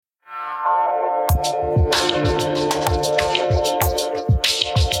Welcome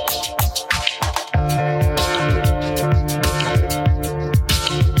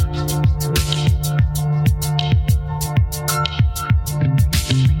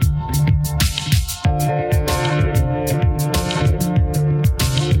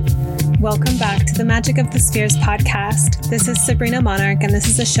back to the Magic of the Spheres podcast. This is Sabrina Monarch, and this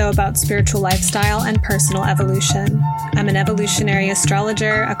is a show about spiritual lifestyle and personal evolution. I'm an evolutionary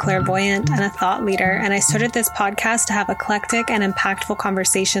astrologer, a clairvoyant, and a thought leader, and I started this podcast to have eclectic and impactful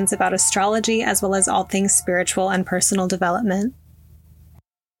conversations about astrology as well as all things spiritual and personal development.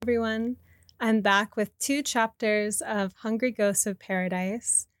 Everyone, I'm back with 2 chapters of Hungry Ghosts of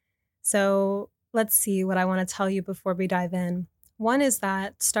Paradise. So let's see what I want to tell you before we dive in. One is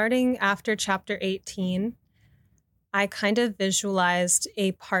that starting after chapter 18, I kind of visualized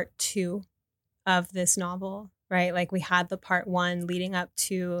a part 2 of this novel, right? Like we had the part 1 leading up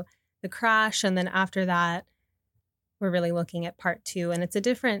to the crash. And then after that, we're really looking at part 2. And it's a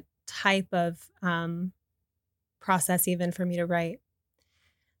different type of process even for me to write.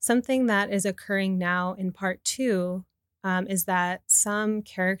 Something that is occurring now in part 2 is that some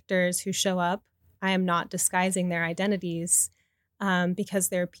characters who show up, I am not disguising their identities. Because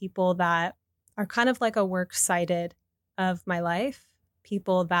they're people that are kind of like a works cited of my life,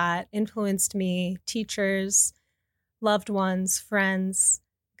 people that influenced me, teachers, loved ones, friends,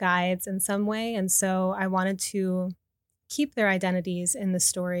 guides in some way. And so I wanted to keep their identities in the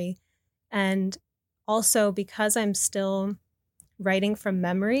story. And also because I'm still writing from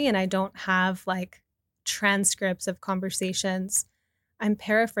memory and I don't have like transcripts of conversations, I'm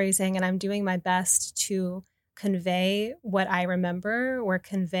paraphrasing and I'm doing my best to convey what I remember or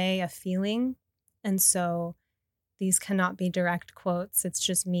convey a feeling. And so these cannot be direct quotes. It's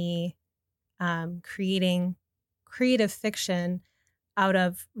just me creating creative fiction out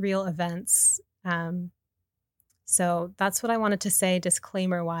of real events. So that's what I wanted to say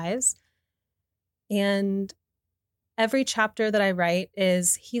disclaimer wise. And every chapter that I write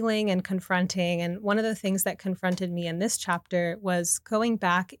is healing and confronting. And one of the things that confronted me in this chapter was going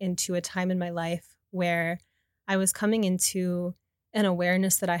back into a time in my life where I was coming into an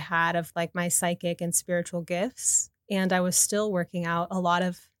awareness that I had of like my psychic and spiritual gifts. And I was still working out a lot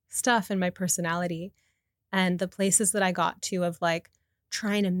of stuff in my personality and the places that I got to of like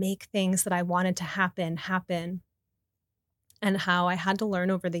trying to make things that I wanted to happen, and how I had to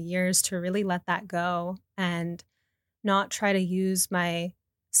learn over the years to really let that go and not try to use my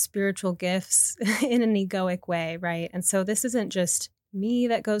spiritual gifts in an egoic way. Right. And so this isn't just me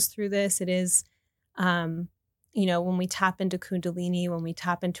that goes through this. It is, when we tap into Kundalini, when we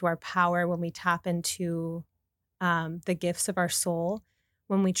tap into our power, when we tap into the gifts of our soul,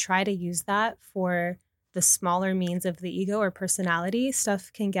 when we try to use that for the smaller means of the ego or personality, stuff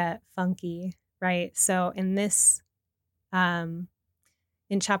can get funky, right? So in this, in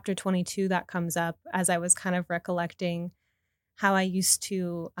chapter 22, that comes up as I was kind of recollecting how I used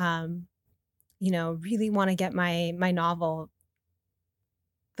to, really want to get my novel,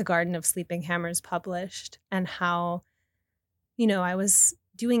 The Garden of Sleeping Hammers, published, and how, I was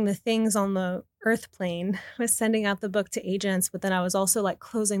doing the things on the earth plane, I was sending out the book to agents, but then I was also like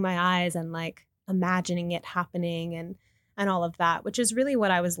closing my eyes and like imagining it happening and all of that, which is really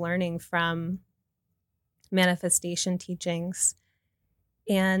what I was learning from manifestation teachings.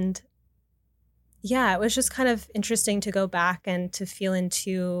 And yeah, it was just kind of interesting to go back and to feel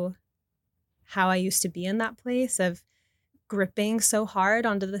into how I used to be in that place of gripping so hard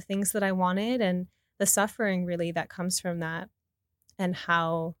onto the things that I wanted and the suffering really that comes from that. And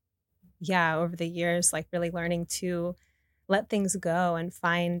how, over the years, like really learning to let things go and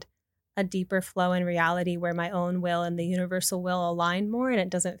find a deeper flow in reality where my own will and the universal will align more and it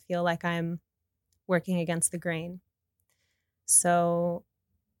doesn't feel like I'm working against the grain. So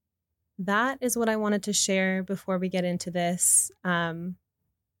that is what I wanted to share before we get into this. The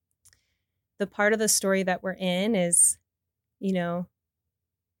part of the story that we're in is,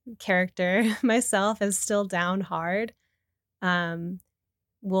 character, myself, is still down hard.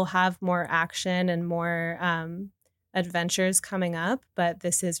 We'll have more action and more adventures coming up, but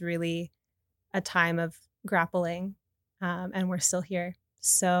this is really a time of grappling, and we're still here.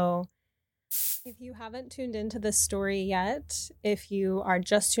 So if you haven't tuned into this story yet, if you are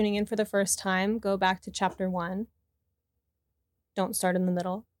just tuning in for the first time, go back to chapter 1. Don't start in the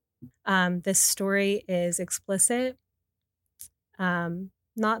middle. This story is explicit.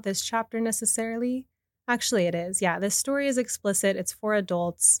 Not this chapter necessarily. Actually, it is. Yeah, this story is explicit. It's for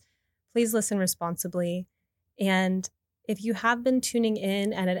adults. Please listen responsibly. And if you have been tuning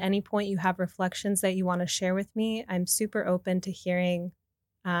in and at any point you have reflections that you want to share with me, I'm super open to hearing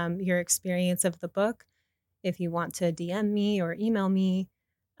your experience of the book. If you want to DM me or email me,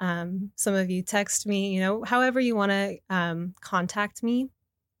 some of you text me, however you want to contact me.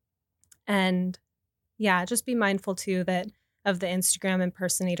 And yeah, just be mindful too that of the Instagram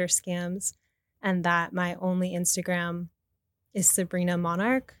impersonator scams, and that my only Instagram is Sabrina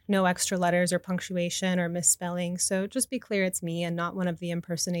Monarch, no extra letters or punctuation or misspelling. So just be clear it's me and not one of the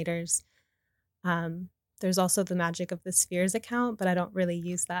impersonators. There's also the Magic of the Spheres account, but I don't really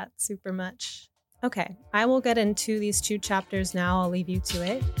use that super much. Okay, I will get into these 2 chapters now. I'll leave you to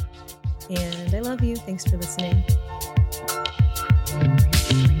it. And I love you. Thanks for listening.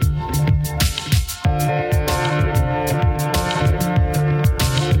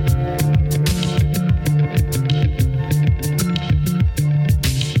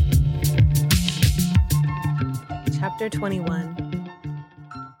 Chapter 21.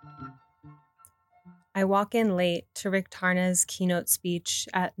 I walk in late to Rick Tarna's keynote speech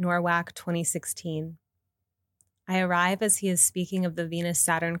at NORWAC 2016. I arrive as he is speaking of the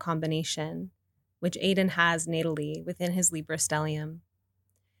Venus-Saturn combination, which Aiden has natally within his Libra stellium.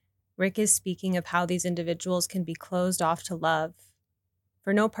 Rick is speaking of how these individuals can be closed off to love,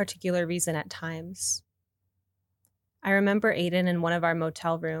 for no particular reason at times. I remember Aiden in one of our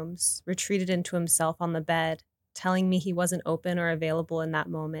motel rooms, retreated into himself on the bed, telling me he wasn't open or available in that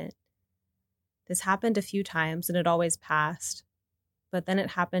moment. This happened a few times and it always passed, but then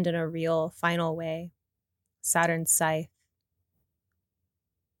it happened in a real, final way. Saturn's scythe.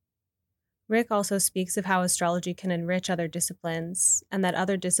 Rick also speaks of how astrology can enrich other disciplines, and that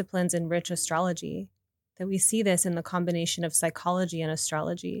other disciplines enrich astrology, that we see this in the combination of psychology and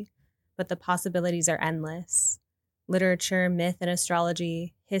astrology, but the possibilities are endless. Literature, myth and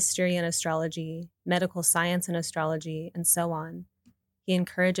astrology, history and astrology, medical science and astrology, and so on. He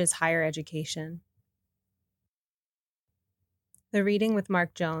encourages higher education. The reading with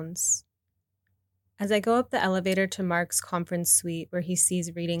Mark Jones. As I go up the elevator to Mark's conference suite where he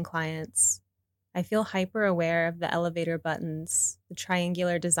sees reading clients, I feel hyper aware of the elevator buttons, the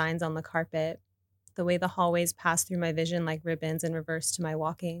triangular designs on the carpet, the way the hallways pass through my vision like ribbons in reverse to my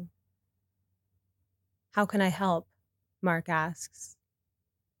walking. How can I help? Mark asks.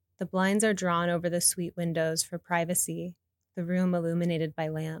 The blinds are drawn over the suite windows for privacy, the room illuminated by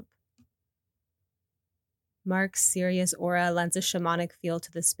lamp. Mark's serious aura lends a shamanic feel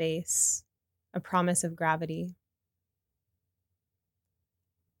to the space, a promise of gravity.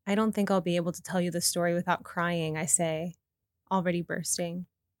 I don't think I'll be able to tell you the story without crying, I say, already bursting.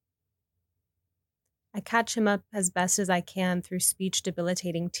 I catch him up as best as I can through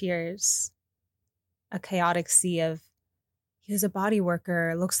speech-debilitating tears. A chaotic sea of, he was a body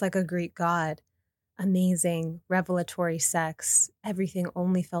worker, looks like a Greek god. Amazing, revelatory sex. Everything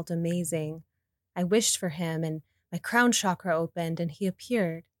only felt amazing. I wished for him, and my crown chakra opened, and he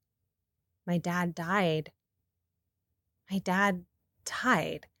appeared. My dad died. My dad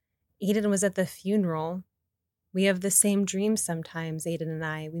died. Aiden was at the funeral. We have the same dreams sometimes, Aiden and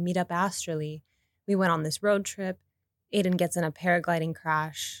I. We meet up astrally. We went on this road trip. Aiden gets in a paragliding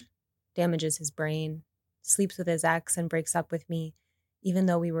crash, damages his brain, sleeps with his ex, and breaks up with me, even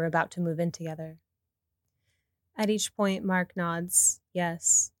though we were about to move in together. At each point, Mark nods,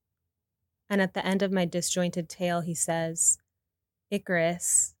 yes. And at the end of my disjointed tale, he says,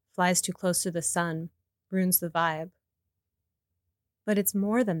 Icarus flies too close to the sun, ruins the vibe. But it's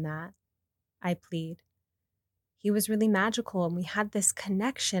more than that, I plead. He was really magical and we had this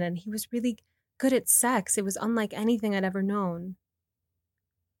connection and he was really good at sex. It was unlike anything I'd ever known.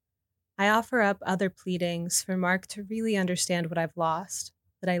 I offer up other pleadings for Mark to really understand what I've lost,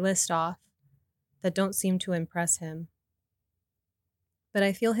 that I list off, that don't seem to impress him. But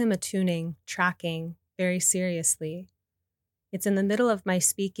I feel him attuning, tracking, very seriously. It's in the middle of my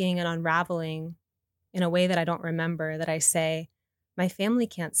speaking and unraveling, in a way that I don't remember, that I say, my family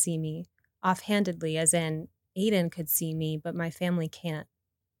can't see me, offhandedly, as in, Aiden could see me, but my family can't.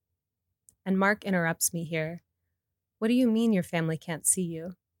 And Mark interrupts me here. What do you mean your family can't see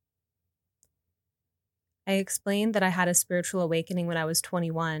you? I explained that I had a spiritual awakening when I was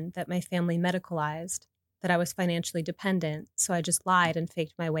 21, that my family medicalized, that I was financially dependent, so I just lied and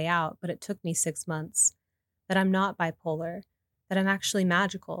faked my way out, but it took me 6 months, that I'm not bipolar, that I'm actually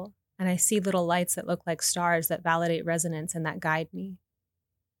magical, and I see little lights that look like stars that validate resonance and that guide me.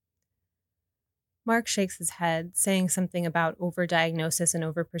 Mark shakes his head, saying something about overdiagnosis and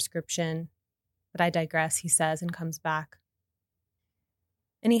overprescription, but I digress, he says, and comes back.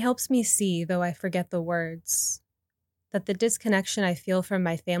 And he helps me see, though I forget the words, that the disconnection I feel from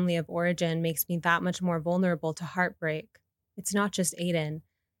my family of origin makes me that much more vulnerable to heartbreak. It's not just Aiden,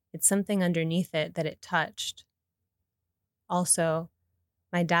 it's something underneath it that it touched. Also,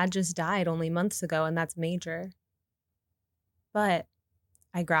 My dad just died only months ago, and that's major. But,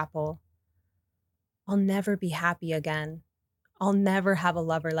 I grapple, I'll never be happy again. I'll never have a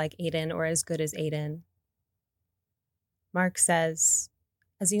lover like Aiden or as good as Aiden. Mark says,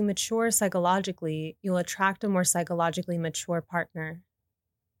 as you mature psychologically, you'll attract a more psychologically mature partner.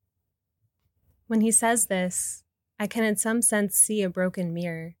 When he says this, I can in some sense see a broken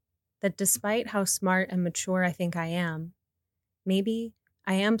mirror, that despite how smart and mature I think I am, maybe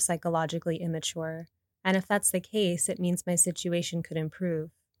I am psychologically immature, and if that's the case, it means my situation could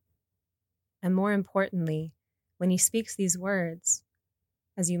improve. And more importantly, when he speaks these words,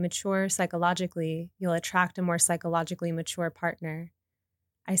 as you mature psychologically, you'll attract a more psychologically mature partner.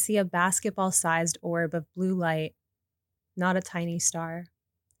 I see a basketball-sized orb of blue light, not a tiny star,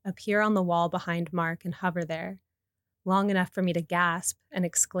 appear on the wall behind Mark and hover there, long enough for me to gasp and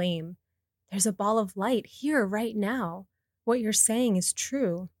exclaim, "There's a ball of light here right now. What you're saying is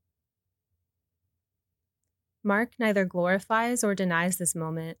true." Mark neither glorifies or denies this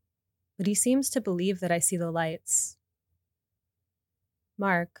moment, but he seems to believe that I see the lights.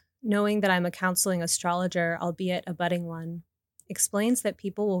 Mark, knowing that I'm a counseling astrologer, albeit a budding one, explains that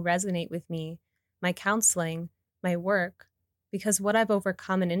people will resonate with me, my counseling, my work, because what I've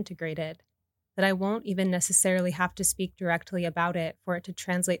overcome and integrated, that I won't even necessarily have to speak directly about it for it to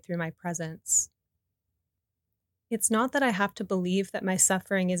translate through my presence. It's not that I have to believe that my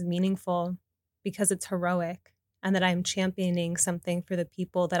suffering is meaningful because it's heroic and that I'm championing something for the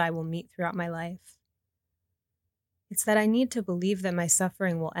people that I will meet throughout my life. It's that I need to believe that my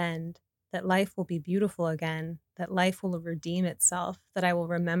suffering will end, that life will be beautiful again, that life will redeem itself, that I will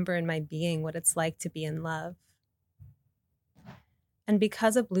remember in my being what it's like to be in love. And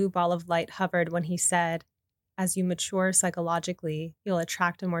because a blue ball of light hovered when he said, as you mature psychologically, you'll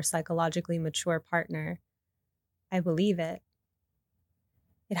attract a more psychologically mature partner, I believe it.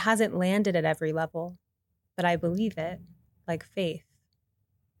 It hasn't landed at every level, but I believe it, like faith.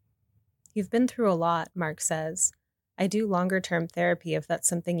 You've been through a lot, Mark says. I do longer-term therapy if that's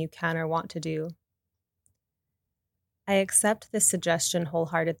something you can or want to do. I accept this suggestion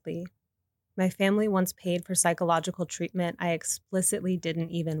wholeheartedly. My family once paid for psychological treatment I explicitly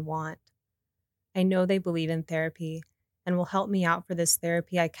didn't even want. I know they believe in therapy and will help me out for this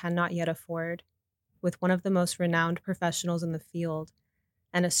therapy I cannot yet afford, with one of the most renowned professionals in the field,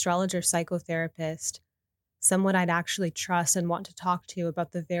 an astrologer psychotherapist, someone I'd actually trust and want to talk to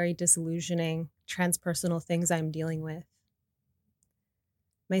about the very disillusioning, transpersonal things I'm dealing with.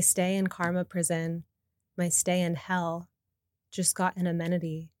 My stay in karma prison, my stay in hell, just got an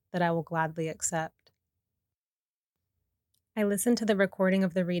amenity that I will gladly accept. I listened to the recording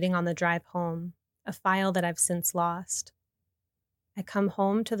of the reading on the drive home, a file that I've since lost. I come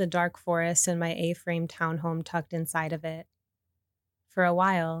home to the dark forest and my A-frame townhome tucked inside of it. For a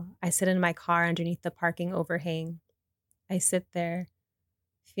while, I sit in my car underneath the parking overhang. I sit there,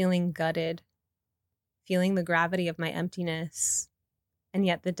 feeling gutted, feeling the gravity of my emptiness, and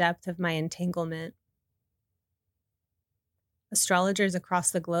yet the depth of my entanglement. Astrologers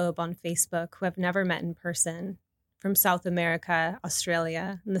across the globe on Facebook who have never met in person, from South America,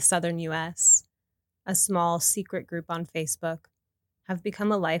 Australia, and the southern US, a small secret group on Facebook, have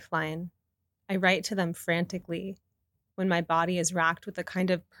become a lifeline. I write to them frantically when my body is racked with a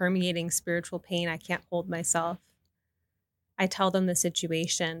kind of permeating spiritual pain I can't hold myself. I tell them the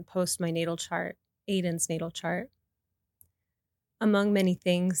situation, post my natal chart, Aiden's natal chart. Among many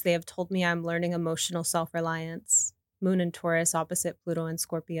things, they have told me I'm learning emotional self-reliance, Moon in Taurus opposite Pluto in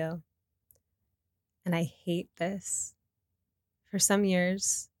Scorpio. And I hate this. For some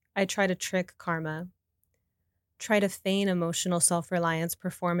years, I try to trick karma, try to feign emotional self-reliance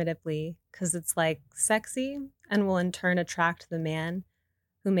performatively because it's like sexy and will in turn attract the man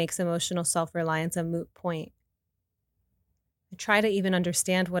who makes emotional self-reliance a moot point. I try to even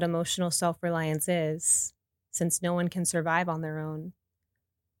understand what emotional self-reliance is, since no one can survive on their own.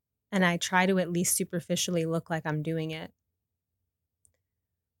 And I try to at least superficially look like I'm doing it.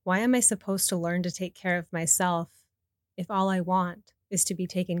 Why am I supposed to learn to take care of myself if all I want is to be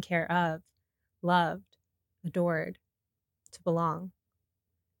taken care of, loved, adored, to belong,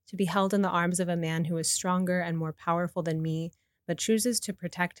 to be held in the arms of a man who is stronger and more powerful than me, but chooses to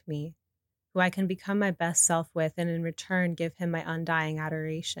protect me, who I can become my best self with and in return give him my undying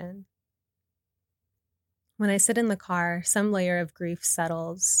adoration? When I sit in the car, some layer of grief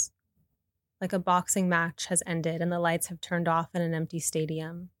settles, like a boxing match has ended and the lights have turned off in an empty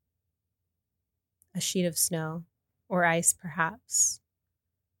stadium. A sheet of snow, or ice perhaps.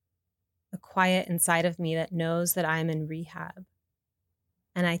 A quiet inside of me that knows that I'm in rehab.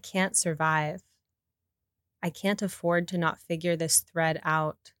 And I can't survive. I can't afford to not figure this thread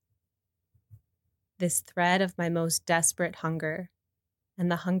out. This thread of my most desperate hunger,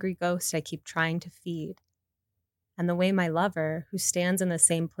 and the hungry ghost I keep trying to feed, and the way my lover, who stands in the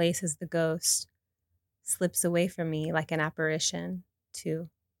same place as the ghost, slips away from me like an apparition, too.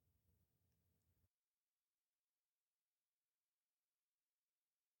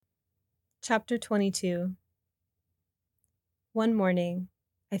 Chapter 22. One morning,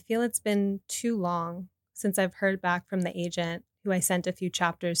 I feel it's been too long since I've heard back from the agent who I sent a few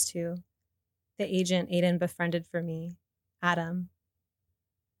chapters to, the agent Aiden befriended for me, Adam.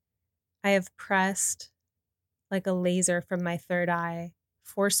 I have pressed, like a laser from my third eye,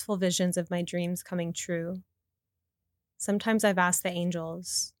 forceful visions of my dreams coming true. Sometimes I've asked the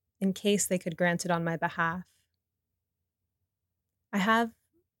angels, in case they could grant it on my behalf. I have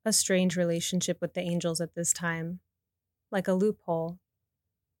a strange relationship with the angels at this time, like a loophole.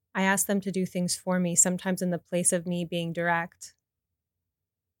 I ask them to do things for me, sometimes in the place of me being direct.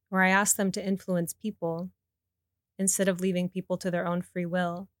 Or I ask them to influence people, instead of leaving people to their own free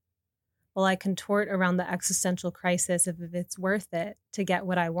will, while I contort around the existential crisis of if it's worth it to get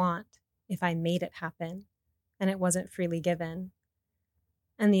what I want, if I made it happen, and it wasn't freely given.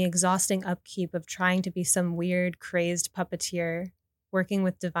 And the exhausting upkeep of trying to be some weird, crazed puppeteer, working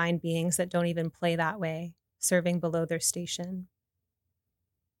with divine beings that don't even play that way, serving below their station.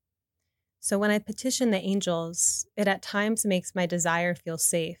 So when I petition the angels, it at times makes my desire feel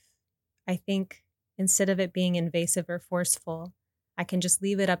safe. I think, instead of it being invasive or forceful, I can just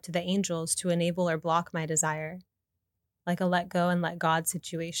leave it up to the angels to enable or block my desire, like a let go and let God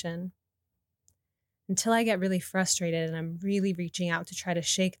situation. Until I get really frustrated and I'm really reaching out to try to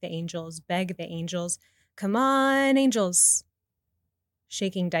shake the angels, beg the angels, come on, angels,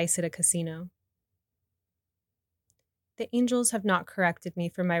 shaking dice at a casino. The angels have not corrected me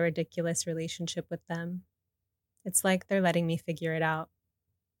for my ridiculous relationship with them. It's like they're letting me figure it out.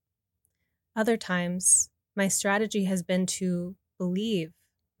 Other times, my strategy has been to believe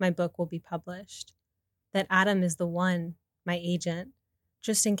my book will be published, that Adam is the one, my agent,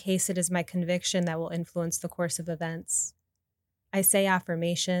 just in case it is my conviction that will influence the course of events. I say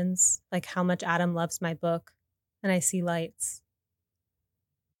affirmations, like how much Adam loves my book, and I see lights.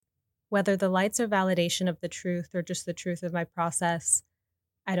 Whether the lights are validation of the truth or just the truth of my process,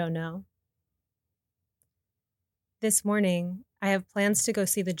 I don't know. This morning, I have plans to go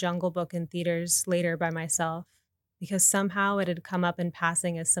see The Jungle Book in theaters later by myself, because somehow it had come up in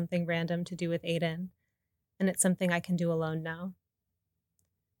passing as something random to do with Aiden, and it's something I can do alone now.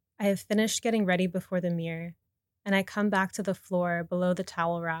 I have finished getting ready before the mirror, and I come back to the floor below the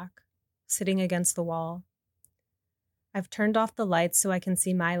towel rack, sitting against the wall. I've turned off the lights so I can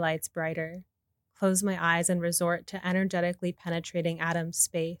see my lights brighter, close my eyes and resort to energetically penetrating Adam's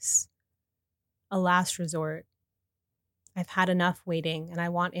space. A last resort. I've had enough waiting, and I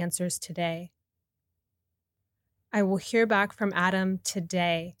want answers today. I will hear back from Adam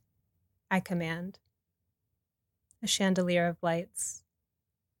today, I command. A chandelier of lights.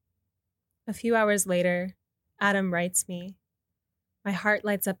 A few hours later, Adam writes me. My heart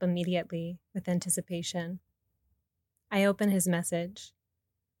lights up immediately with anticipation. I open his message.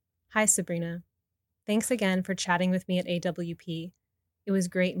 Hi, Sabrina. Thanks again for chatting with me at AWP. It was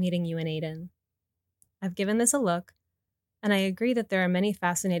great meeting you and Aiden. I've given this a look, and I agree that there are many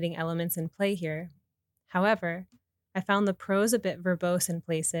fascinating elements in play here. However, I found the prose a bit verbose in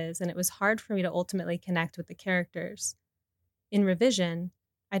places, and it was hard for me to ultimately connect with the characters. In revision,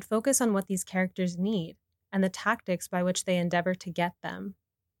 I'd focus on what these characters need and the tactics by which they endeavor to get them.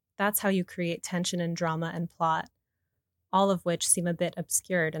 That's how you create tension and drama and plot, all of which seem a bit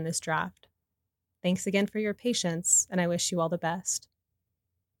obscured in this draft. Thanks again for your patience, and I wish you all the best.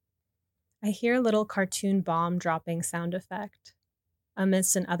 I hear a little cartoon bomb dropping sound effect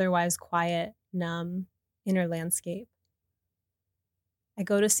amidst an otherwise quiet, numb, inner landscape. I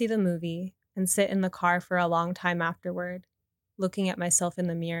go to see the movie and sit in the car for a long time afterward, looking at myself in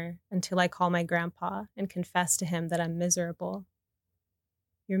the mirror until I call my grandpa and confess to him that I'm miserable.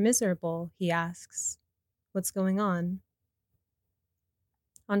 You're miserable, he asks. What's going on?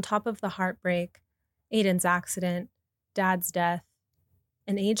 On top of the heartbreak, Aiden's accident, Dad's death,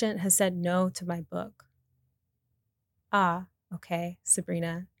 an agent has said no to my book. Ah, okay,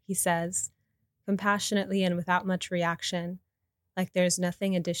 Sabrina, he says, compassionately and without much reaction, like there's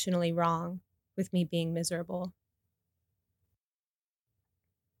nothing additionally wrong with me being miserable.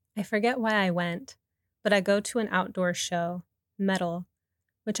 I forget why I went, but I go to an outdoor show, Metal,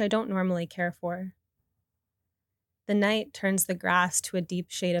 which I don't normally care for. The night turns the grass to a deep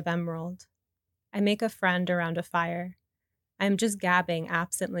shade of emerald. I make a friend around a fire. I am just gabbing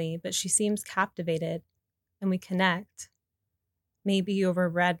absently, but she seems captivated, and we connect, maybe over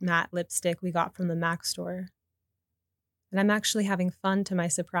red matte lipstick we got from the MAC store. And I'm actually having fun to my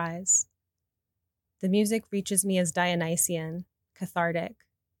surprise. The music reaches me as Dionysian, cathartic.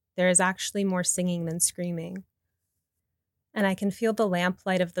 There is actually more singing than screaming. And I can feel the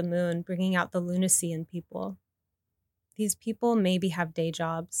lamplight of the moon bringing out the lunacy in people. These people maybe have day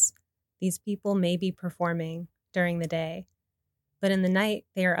jobs. These people may be performing during the day. But in the night,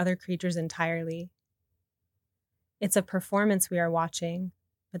 they are other creatures entirely. It's a performance we are watching,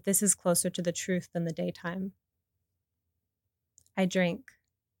 but this is closer to the truth than the daytime. I drink.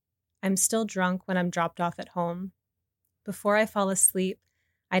 I'm still drunk when I'm dropped off at home. Before I fall asleep,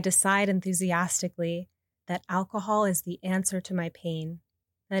 I decide enthusiastically that alcohol is the answer to my pain,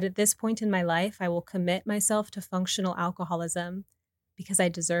 that at this point in my life, I will commit myself to functional alcoholism because I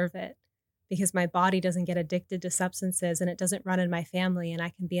deserve it, because my body doesn't get addicted to substances and it doesn't run in my family, and I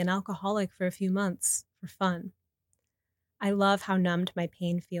can be an alcoholic for a few months for fun. I love how numbed my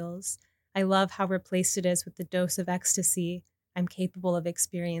pain feels. I love how replaced it is with the dose of ecstasy I'm capable of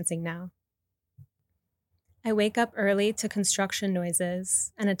experiencing now. I wake up early to construction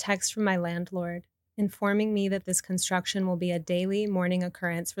noises and a text from my landlord informing me that this construction will be a daily morning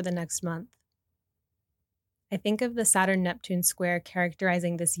occurrence for the next month. I think of the Saturn-Neptune square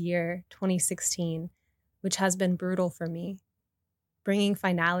characterizing this year, 2016, which has been brutal for me, bringing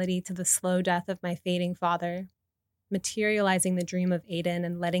finality to the slow death of my fading father, materializing the dream of Aiden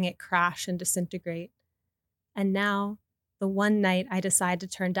and letting it crash and disintegrate. And now, the one night I decide to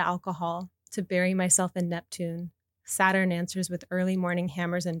turn to alcohol, to bury myself in Neptune, Saturn answers with early morning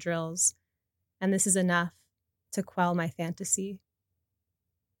hammers and drills, and this is enough to quell my fantasy.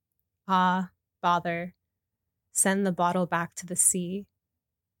 Ah, Father, send the bottle back to the sea.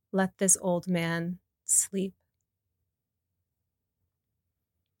 Let this old man sleep.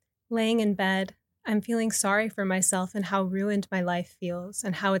 Laying in bed, I'm feeling sorry for myself and how ruined my life feels,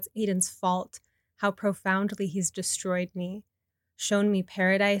 and how it's Aiden's fault, how profoundly he's destroyed me, shown me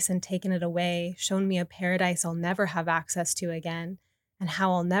paradise and taken it away, shown me a paradise I'll never have access to again, and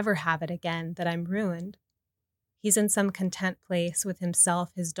how I'll never have it again, that I'm ruined. He's in some content place with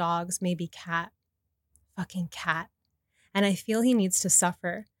himself, his dogs, maybe cat. Fucking cat. And I feel he needs to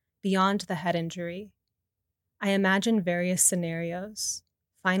suffer, beyond the head injury. I imagine various scenarios,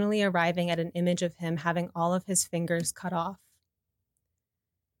 finally arriving at an image of him having all of his fingers cut off.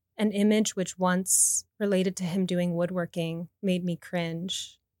 An image which once, related to him doing woodworking, made me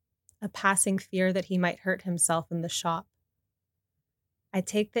cringe. A passing fear that he might hurt himself in the shop. I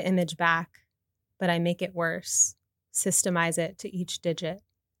take the image back, but I make it worse, systemize it to each digit.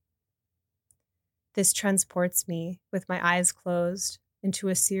 This transports me, with my eyes closed, into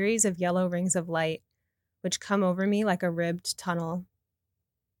a series of yellow rings of light, which come over me like a ribbed tunnel.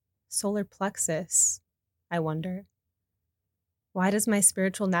 Solar plexus, I wonder. Why does my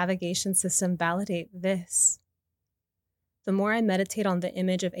spiritual navigation system validate this? The more I meditate on the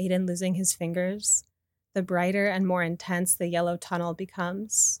image of Aiden losing his fingers, the brighter and more intense the yellow tunnel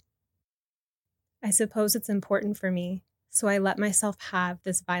becomes. I suppose it's important for me, so I let myself have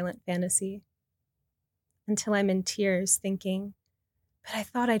this violent fantasy. Until I'm in tears thinking, but I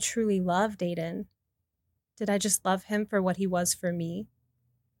thought I truly loved Aiden. Did I just love him for what he was for me?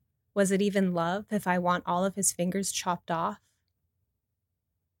 Was it even love if I want all of his fingers chopped off?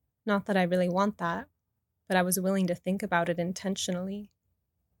 Not that I really want that, but I was willing to think about it intentionally.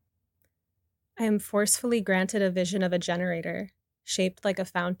 I am forcefully granted a vision of a generator, shaped like a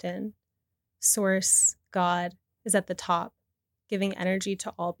fountain. Source, God, is at the top, giving energy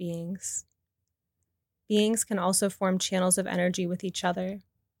to all beings. Beings can also form channels of energy with each other,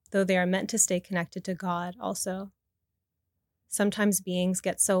 though they are meant to stay connected to God also. Sometimes beings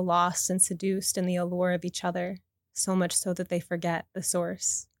get so lost and seduced in the allure of each other, so much so that they forget the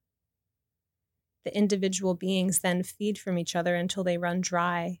source. The individual beings then feed from each other until they run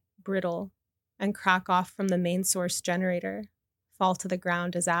dry, brittle, and crack off from the main source generator, fall to the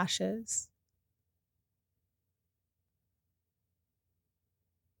ground as ashes.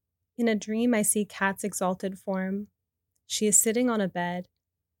 In a dream, I see Kat's exalted form. She is sitting on a bed.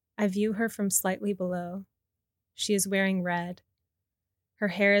 I view her from slightly below. She is wearing red. Her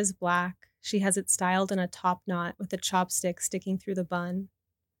hair is black. She has it styled in a top knot with a chopstick sticking through the bun.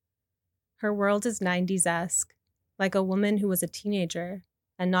 Her world is 90s-esque, like a woman who was a teenager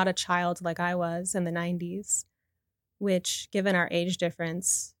and not a child like I was in the 90s, which, given our age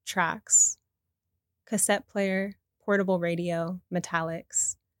difference, tracks. Cassette player, portable radio,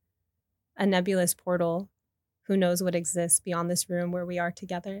 metallics. A nebulous portal, who knows what exists beyond this room where we are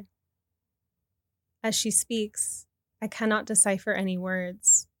together. As she speaks, I cannot decipher any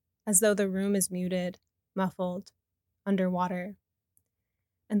words, as though the room is muted, muffled, underwater.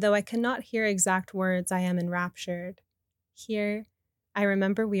 And though I cannot hear exact words, I am enraptured. Here, I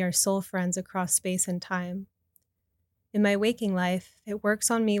remember we are soul friends across space and time. In my waking life, it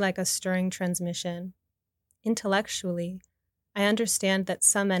works on me like a stirring transmission. Intellectually, I understand that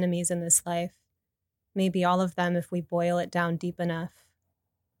some enemies in this life, maybe all of them if we boil it down deep enough,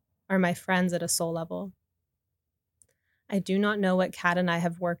 are my friends at a soul level. I do not know what Kat and I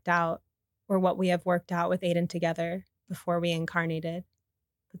have worked out, or what we have worked out with Aiden together before we incarnated,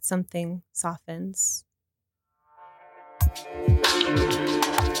 but something softens.